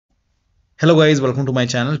Hello guys, welcome to my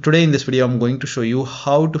channel. Today in this video I'm going to show you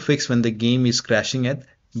how to fix when the game is crashing at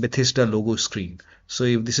Bethesda logo screen. So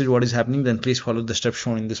if this is what is happening, then please follow the steps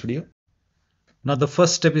shown in this video. Now the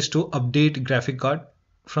first step is to update graphic card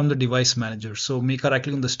from the device manager. So make a right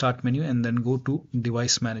click on the start menu and then go to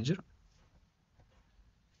device manager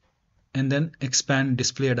and then expand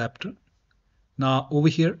display adapter. Now over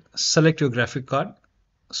here select your graphic card.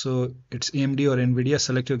 So it's AMD or NVIDIA.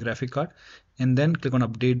 Select your graphic card and then click on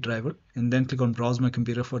update driver and then click on browse my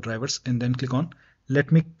computer for drivers and then click on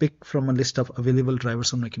let me pick from a list of available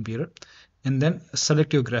drivers on my computer and then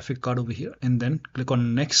select your graphic card over here and then click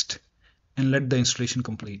on next and let the installation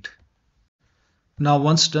complete. Now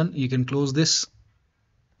once done, you can close this.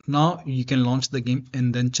 Now you can launch the game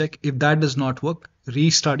and then check. If that does not work,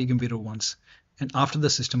 restart your computer once, and after the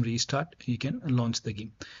system restart you can launch the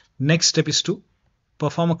game. Next step is to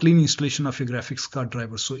perform a clean installation of your graphics card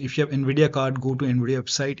driver. So if you have NVIDIA card, go to NVIDIA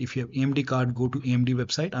website. If you have AMD card, go to AMD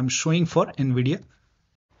website. I'm showing for NVIDIA.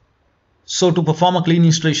 So to perform a clean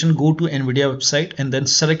installation, go to NVIDIA website and then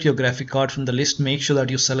select your graphic card from the list. Make sure that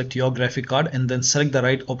you select your graphic card and then select the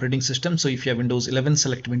right operating system. So if you have Windows 11,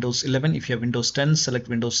 select Windows 11. If you have Windows 10, select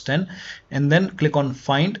Windows 10 and then click on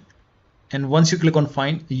find. And once you click on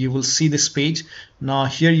find, you will see this page. Now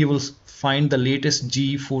here you will find the latest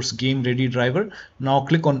GeForce Game Ready driver. Now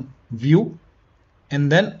click on view and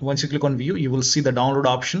then once you click on view, you will see the download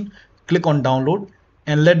option. Click on download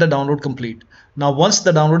and let the download complete. Now once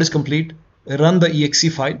the download is complete, run the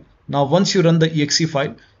exe file. Now once you run the exe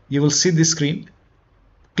file, you will see this screen.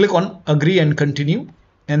 Click on agree and continue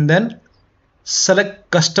and then select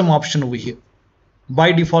custom option over here.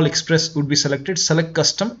 By default express would be selected. Select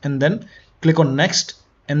custom and then click on next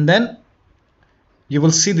and then you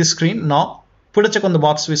will see this screen. Now put a check on the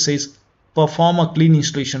box which says perform a clean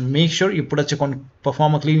installation. Make sure you put a check on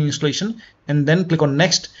perform a clean installation and then click on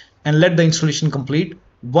next and let the installation complete.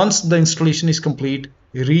 Once the installation is complete,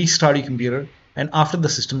 restart your computer and after the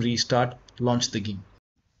system restart, launch the game.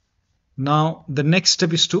 Now the next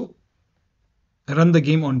step is to run the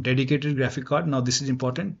game on dedicated graphic card. Now this is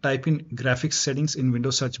important. Type in graphics settings in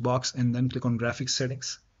Windows search box and then click on graphics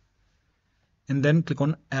settings and then click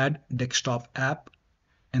on add desktop app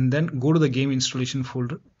and then go to the game installation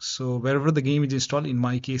folder. So wherever the game is installed, in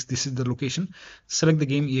my case this is the location. Select the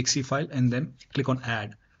game exe file and then click on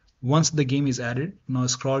add. Once the game is added, now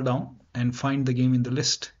scroll down and find the game in the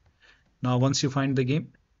list. Now once you find the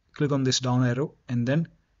game, click on this down arrow and then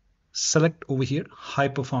select over here high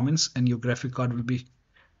performance and your graphic card will be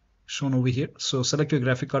shown over here. So select your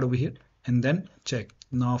graphic card over here and then check.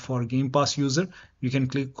 Now for Game Pass user, you can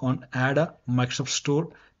click on add a Microsoft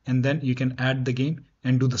Store and then you can add the game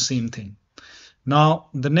and do the same thing. Now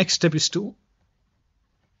the next step is to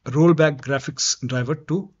roll back graphics driver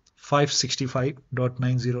to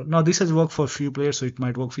 565.90. Now this has worked for a few players, so it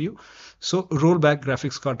might work for you. So roll back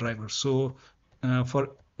graphics card driver. So for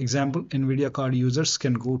example, NVIDIA card users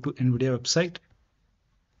can go to NVIDIA website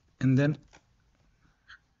and then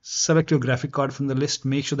select your graphic card from the list.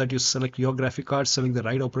 Make sure that you select your graphic card, select the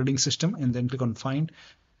right operating system and then click on find.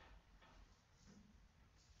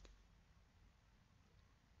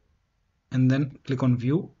 And then click on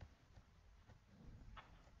view.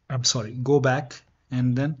 Go back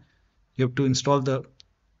and then you have to install the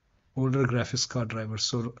older graphics card driver.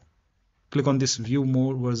 So click on this view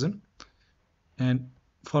more version and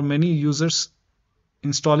for many users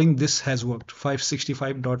installing this has worked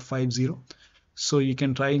 565.50. so you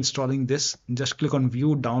can try installing this. Just click on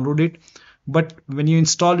view, download it, but when you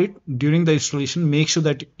install it, during the installation make sure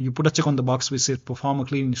that you put a check on the box which says perform a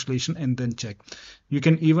clean installation and then check. You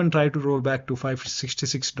can even try to roll back to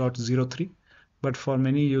 566.03, but for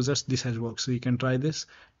many users this has worked, so you can try this.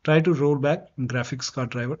 Try to roll back graphics card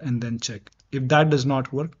driver and then check. If that does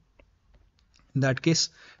not work, in that case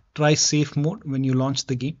try safe mode when you launch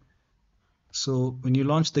the game. So when you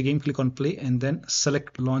launch the game, click on play and then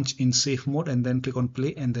select launch in safe mode and then click on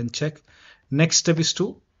play and then check. Next step is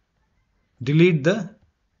to delete this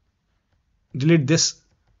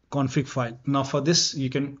config file. Now for this you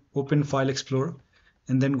can open File Explorer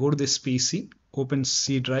and then go to this PC, open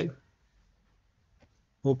C drive,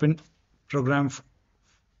 open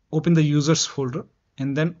the users folder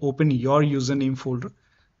and then open your username folder.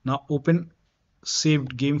 Now open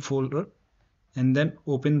saved game folder and then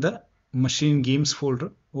open the machine games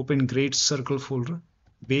folder, open great circle folder,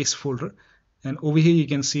 base folder, and over here you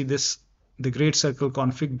can see this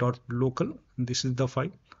TheGreatCircleConfig.local. This is the file.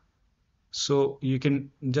 So you can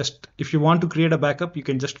just, if you want to create a backup, you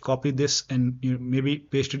can just copy this and you maybe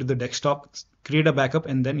paste it to the desktop, create a backup,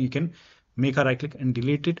 and then you can make a right click and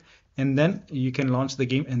delete it, and then you can launch the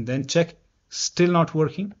game and then check. Still not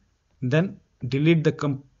working, then delete the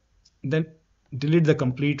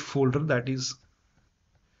complete folder, that is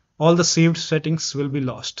all the saved settings will be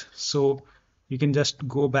lost. So you can just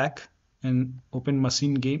go back and open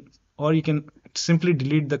machine game, or you can simply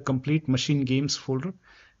delete the complete machine games folder,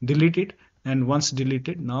 delete it, and once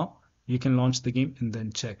deleted, now you can launch the game and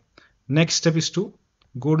then check. Next step is to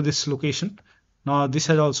go to this location. Now this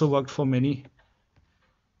has also worked for many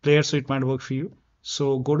players, so it might work for you.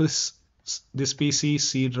 So go to this PC,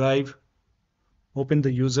 C drive, open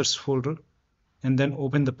the users folder, and then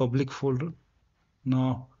open the public folder.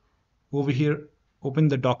 Now over here, open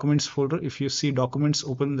the documents folder. If you see documents,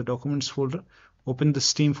 open the documents folder, open the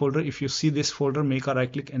Steam folder. If you see this folder, make a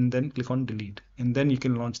right click and then click on delete, and then you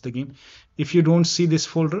can launch the game. If you don't see this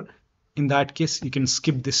folder, in that case you can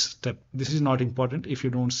skip this step. This is not important if you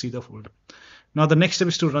don't see the folder. Now the next step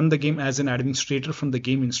is to run the game as an administrator from the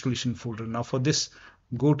game installation folder. Now for this,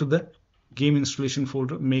 go to the game installation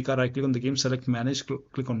folder, make a right click on the game, select manage,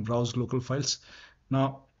 click on browse local files.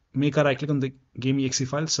 Now make a right click on the game exe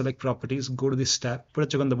file, select properties, go to this tab, put a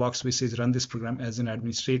check on the box which says run this program as an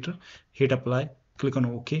administrator, hit apply, click on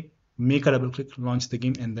OK, make a double click, launch the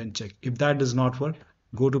game, and then check. If that does not work,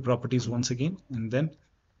 go to properties once again and then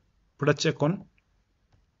put a check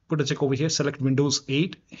over here, select Windows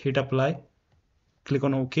 8, hit apply, click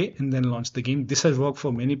on OK, and then launch the game. This has worked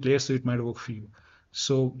for many players, so it might work for you.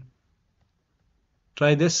 So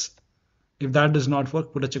try this. If that does not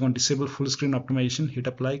work, put a check on disable full screen optimization, hit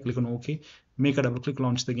apply, click on OK, make a double click,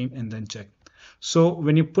 launch the game, and then check. So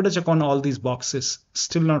when you put a check on all these boxes,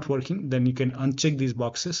 still not working, then you can uncheck these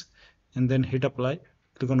boxes and then hit apply,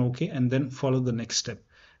 click on OK, and then follow the next step.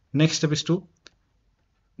 Next step is to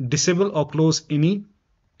disable or close any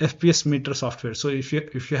FPS meter software. So if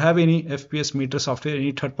you have any FPS meter software,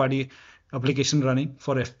 any third-party application running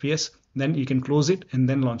for FPS, then you can close it and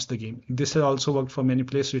then launch the game. This has also worked for many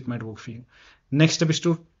players, so it might work for you. Next step is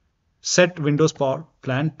to set Windows Power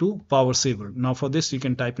Plan to Power Saver. Now for this, you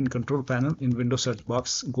can type in Control Panel in Windows search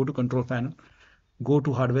box, go to Control Panel, go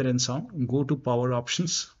to Hardware and Sound, go to Power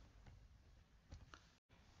Options.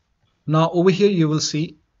 Now over here you will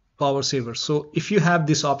see Power Saver. So if you have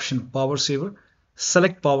this option, Power Saver,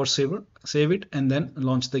 select Power Saver, save it, and then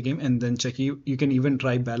launch the game and then check. You can even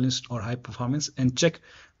try balanced or high performance and check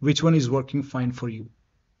which one is working fine for you.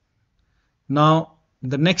 Now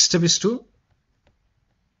the next step is to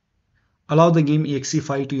allow the game exe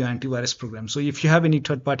file to your antivirus program. So if you have any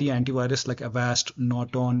third-party antivirus like Avast,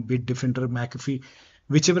 Norton, Bitdefender, McAfee,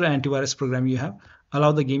 whichever antivirus program you have,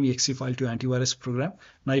 allow the game exe file to antivirus program.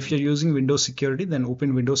 Now if you're using Windows Security, then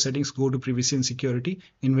open Windows Settings, go to Privacy and Security.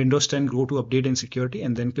 In Windows 10, go to Update and Security,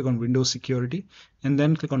 and then click on Windows Security, and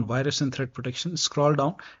then click on Virus and Threat Protection. Scroll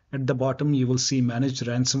down, at the bottom you will see Manage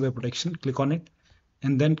Ransomware Protection. Click on it,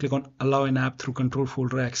 and then click on Allow an app through control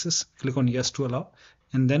folder access. Click on Yes to allow,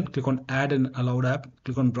 and then click on Add an allowed app.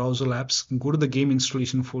 Click on Browser Apps, go to the game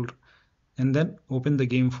installation folder, and then open the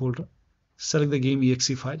game folder. Select the game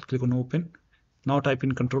exe file, click on Open. Now type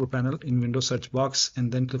in Control Panel in Windows search box,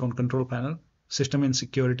 and then click on Control Panel, System and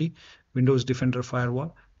Security, Windows Defender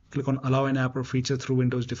Firewall. Click on Allow an app or feature through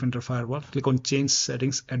Windows Defender Firewall. Click on Change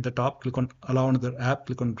Settings at the top. Click on Allow another app.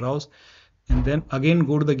 Click on Browse, and then again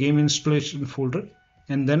go to the game installation folder,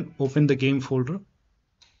 and then open the game folder.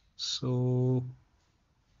 So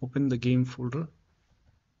open the game folder,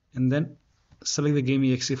 and then select the game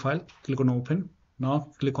exe file. Click on Open. Now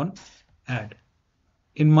click on Add.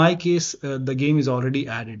 In my case, the game is already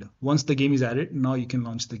added. Once the game is added, now you can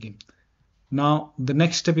launch the game. Now the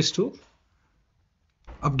next step is to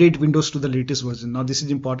update Windows to the latest version. Now this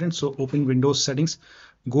is important. So open Windows settings,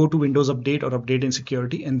 go to Windows Update or Update and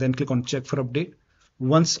Security, and then click on Check for Update.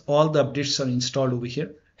 Once all the updates are installed over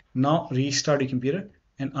here, now restart your computer,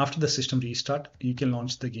 and after the system restart, you can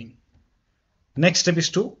launch the game. Next step is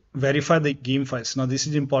to verify the game files. Now this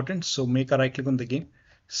is important. So make a right click on the game,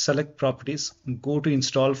 select Properties, go to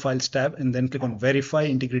Install Files tab, and then click on Verify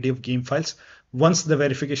Integrity of Game Files. Once the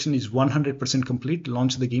verification is 100% complete,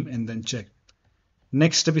 launch the game and then check.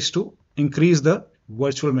 Next step is to increase the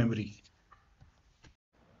virtual memory.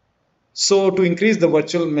 So to increase the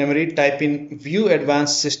virtual memory, type in View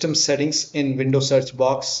Advanced System Settings in Windows search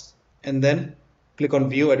box, and then click on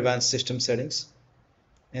View Advanced System Settings,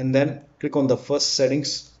 and then click on the first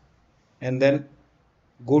settings, and then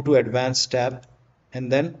go to Advanced tab, and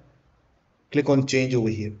then click on Change over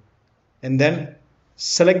here, and then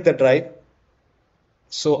select the drive.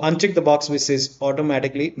 So uncheck the box which says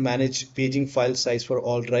automatically manage paging file size for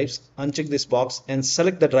all drives. Uncheck this box and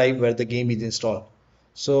select the drive where the game is installed.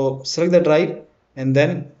 So select the drive, and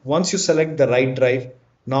then once you select the right drive,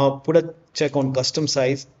 now put a check on custom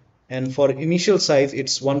size, and for initial size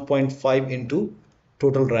it's 1.5 into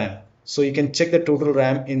total RAM. So you can check the total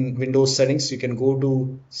RAM in Windows settings. You can go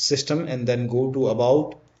to system and then go to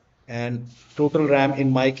about, and total RAM in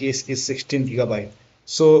my case is 16 gigabyte.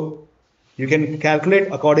 So you can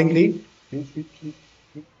calculate accordingly.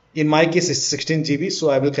 In my case it's 16 GB, so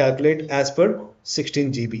I will calculate as per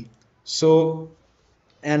 16 GB. So,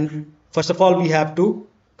 and first of all we have to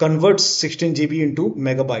convert 16 GB into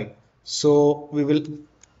megabyte. So we will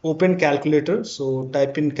open calculator. So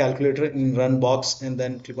type in calculator in run box and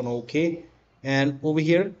then click on OK. And over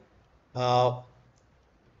here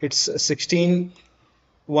it's 16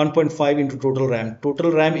 1.5 into total RAM.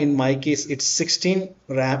 Total RAM in my case it's 16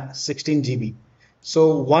 RAM 16 GB.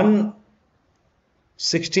 So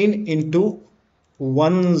 116 into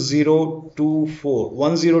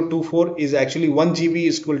 1024 is actually 1 GB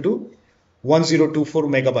is equal to 1024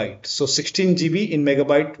 megabyte. So 16 GB in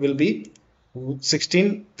megabyte will be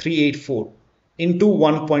 16384 into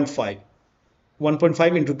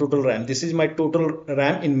 1.5 into total RAM. This is my total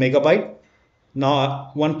RAM in megabyte.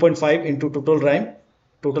 Now 1.5 into total RAM,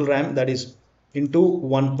 that is into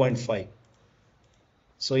 1.5.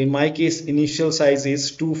 So in my case initial size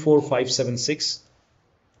is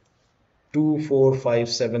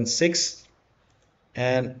 24576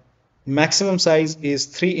 and maximum size is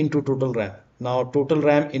 3 into total RAM. Now total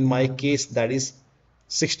RAM in my case that is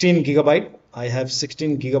 16 gigabyte. I have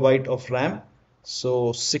 16 gigabyte of RAM.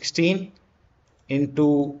 So 16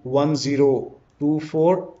 into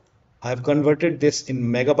 1024, I have converted this in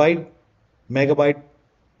megabyte.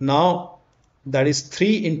 Now that is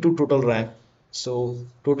 3 into total RAM. So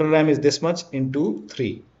total RAM is this much into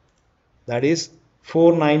 3, that is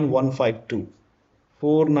 49152.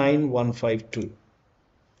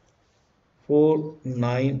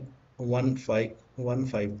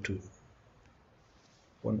 4915152.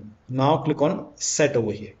 Now click on set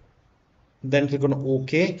over here, then click on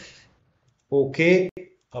OK,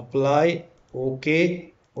 apply,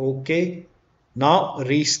 OK. Now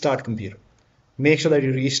restart computer. Make sure that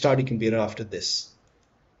you restart your computer after this.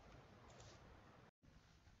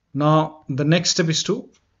 Now the next step is to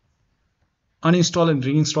uninstall and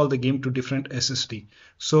reinstall the game to different SSD.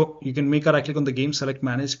 So you can make a right click on the game, select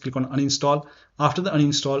manage, click on uninstall. After the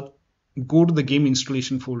uninstall, go to the game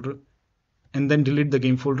installation folder and then delete the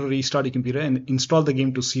game folder, restart your computer and install the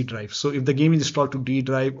game to C drive. So if the game is installed to D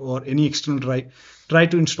drive or any external drive, try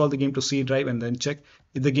to install the game to C drive and then check.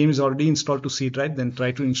 If the game is already installed to C drive, then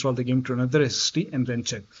try to install the game to another SSD and then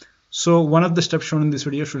check. So one of the steps shown in this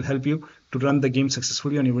video should help you to run the game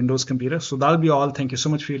successfully on your Windows computer. So that'll be all. Thank you so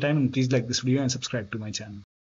much for your time, and please like this video and subscribe to my channel.